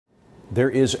There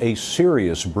is a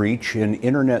serious breach in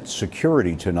internet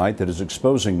security tonight that is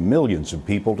exposing millions of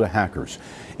people to hackers.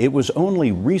 It was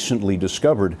only recently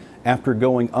discovered after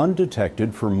going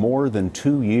undetected for more than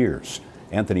 2 years.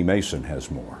 Anthony Mason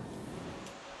has more.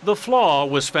 The flaw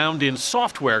was found in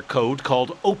software code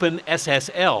called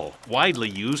OpenSSL, widely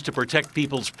used to protect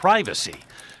people's privacy.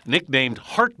 Nicknamed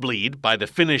Heartbleed by the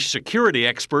Finnish security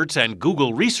experts and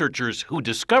Google researchers who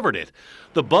discovered it,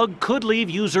 the bug could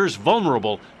leave users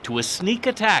vulnerable to a sneak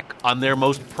attack on their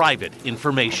most private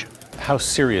information. How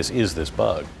serious is this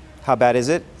bug? How bad is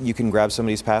it? You can grab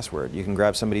somebody's password, you can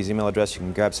grab somebody's email address, you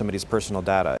can grab somebody's personal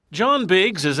data. John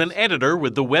Biggs is an editor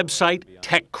with the website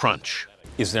TechCrunch.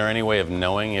 Is there any way of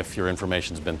knowing if your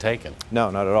information's been taken?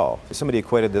 No, not at all. Somebody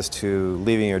equated this to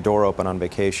leaving your door open on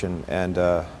vacation and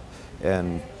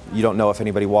you don't know if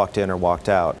anybody walked in or walked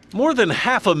out. More than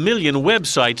 500,000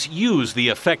 websites use the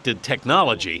affected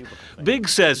technology.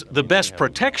 Biggs says the best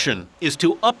protection is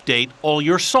to update all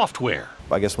your software.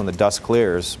 I guess when the dust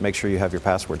clears, make sure you have your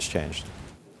passwords changed.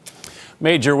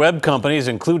 Major web companies,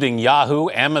 including Yahoo,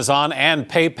 Amazon, and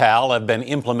PayPal, have been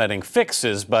implementing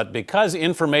fixes, but because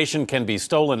information can be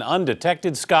stolen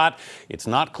undetected, Scott, it's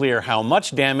not clear how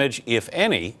much damage, if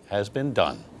any, has been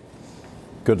done.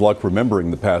 Good luck remembering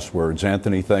the passwords.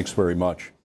 Anthony, thanks very much.